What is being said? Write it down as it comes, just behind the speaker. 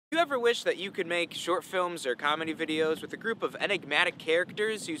You ever wish that you could make short films or comedy videos with a group of enigmatic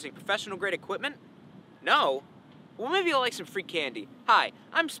characters using professional-grade equipment? No? Well, maybe you'll like some free candy. Hi,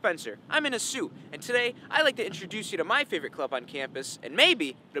 I'm Spencer. I'm in a suit, and today I'd like to introduce you to my favorite club on campus, and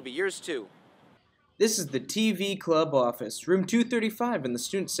maybe it'll be yours too. This is the TV Club office, room 235 in the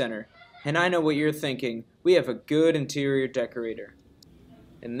Student Center. And I know what you're thinking. We have a good interior decorator.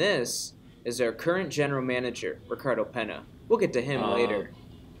 And this is our current general manager, Ricardo Pena. We'll get to him later.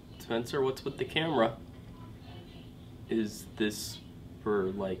 Spencer, what's with the camera? Is this for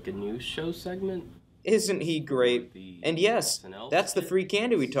like a news show segment? Isn't he great? And yes, that's the free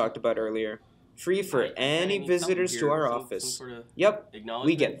candy we talked about earlier. Free for any visitors to our office. Yep,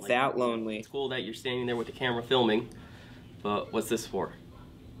 we get that lonely. It's cool that you're standing there with the camera filming, but what's this for?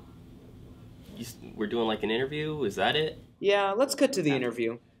 We're doing like an interview, is that it? Yeah, let's cut to the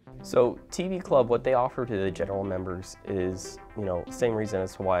interview. So TV Club, what they offer to the general members is, same reason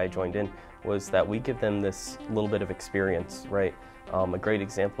as to why I joined in, was that we give them this little bit of experience, right? A great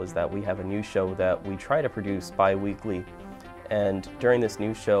example is that we have a news show that we try to produce bi-weekly, and during this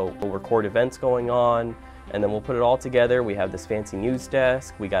news show we'll record events going on, and then we'll put it all together. We have this fancy news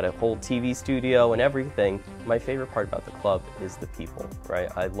desk, we got a whole TV studio and everything. My favorite part about the club is the people, right?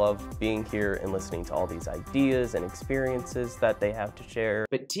 I love being here and listening to all these ideas and experiences that they have to share.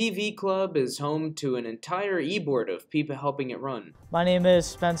 But TV Club is home to an entire e-board of people helping it run. My name is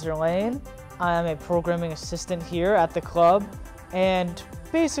Spencer Lane. I am a programming assistant here at the club, and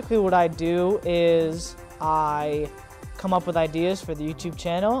basically what I do is I come up with ideas for the YouTube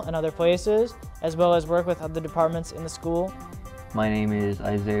channel and other places, as well as work with other departments in the school. My name is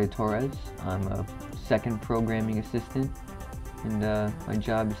Isaiah Torres. I'm a second programming assistant, and my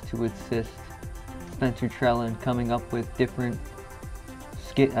job is to assist Spencer Trella in coming up with different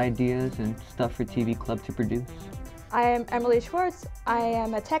skit ideas and stuff for TV Club to produce. I am Emily Schwartz. I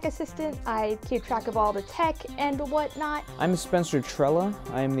am a tech assistant. I keep track of all the tech and whatnot. I'm Spencer Trella.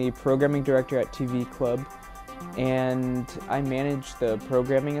 I'm the programming director at TV Club, and I manage the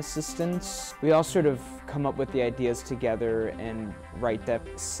programming assistants. We all sort of come up with the ideas together and write that.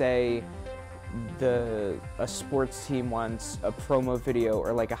 Say a sports team wants a promo video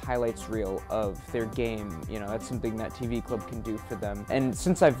or like a highlights reel of their game, that's something that TV Club can do for them. And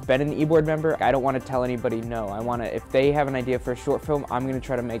since I've been an e-board member, I don't want to tell anybody no. I want to, if they have an idea for a short film, I'm going to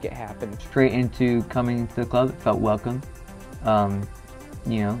try to make it happen. Straight into coming to the club, it felt welcome,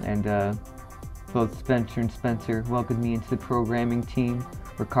 both Spencer and Spencer welcomed me into the programming team.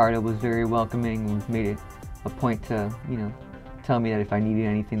 Ricardo was very welcoming and made it a point to, tell me that if I needed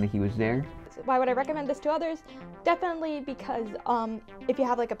anything that he was there. Why would I recommend this to others? Definitely because if you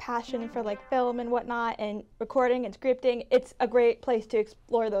have like a passion for like film and whatnot and recording and scripting, it's a great place to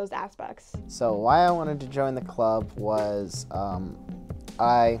explore those aspects. So why I wanted to join the club was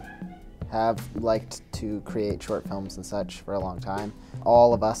I have liked to create short films and such for a long time.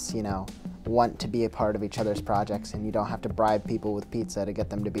 All of us, want to be a part of each other's projects, and you don't have to bribe people with pizza to get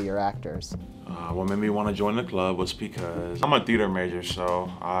them to be your actors. What made me want to join the club was because I'm a theater major,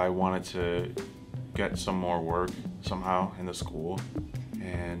 so I wanted to get some more work somehow in the school,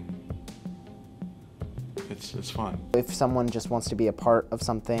 and it's fun. If someone just wants to be a part of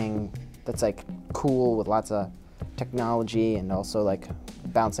something that's like cool with lots of technology and also like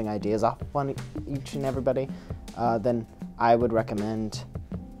bouncing ideas off on each and everybody, then I would recommend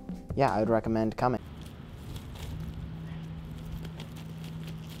coming.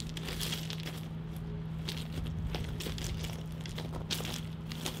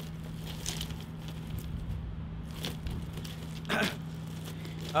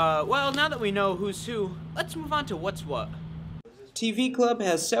 Well, now that we know who's who, let's move on to what's what. TV Club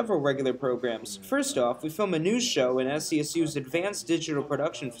has several regular programs. First off, we film a news show in SCSU's advanced digital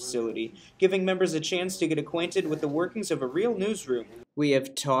production facility, giving members a chance to get acquainted with the workings of a real newsroom. We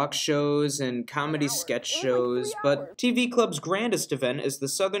have talk shows and comedy sketch shows, but TV Club's grandest event is the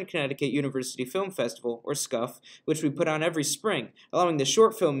Southern Connecticut University Film Festival, or SCUF, which we put on every spring, allowing the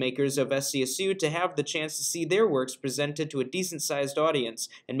short filmmakers of SCSU to have the chance to see their works presented to a decent-sized audience,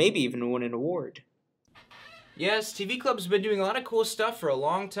 and maybe even win an award. Yes, TV Club's been doing a lot of cool stuff for a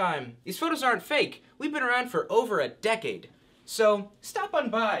long time. These photos aren't fake. We've been around for over a decade. So, stop on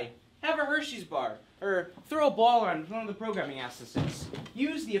by, have a Hershey's bar, or throw a ball on one of the programming assistants.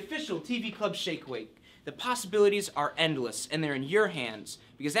 Use the official TV Club Shake Weight. The possibilities are endless, and they're in your hands.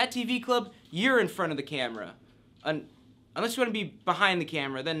 Because at TV Club, you're in front of the camera. Unless you want to be behind the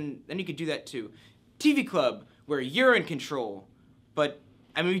camera, then you could do that too. TV Club, where you're in control. But,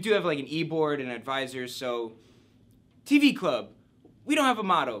 we do have like an e-board and advisors, so TV Club, we don't have a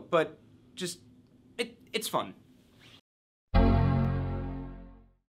motto, but just, it's fun.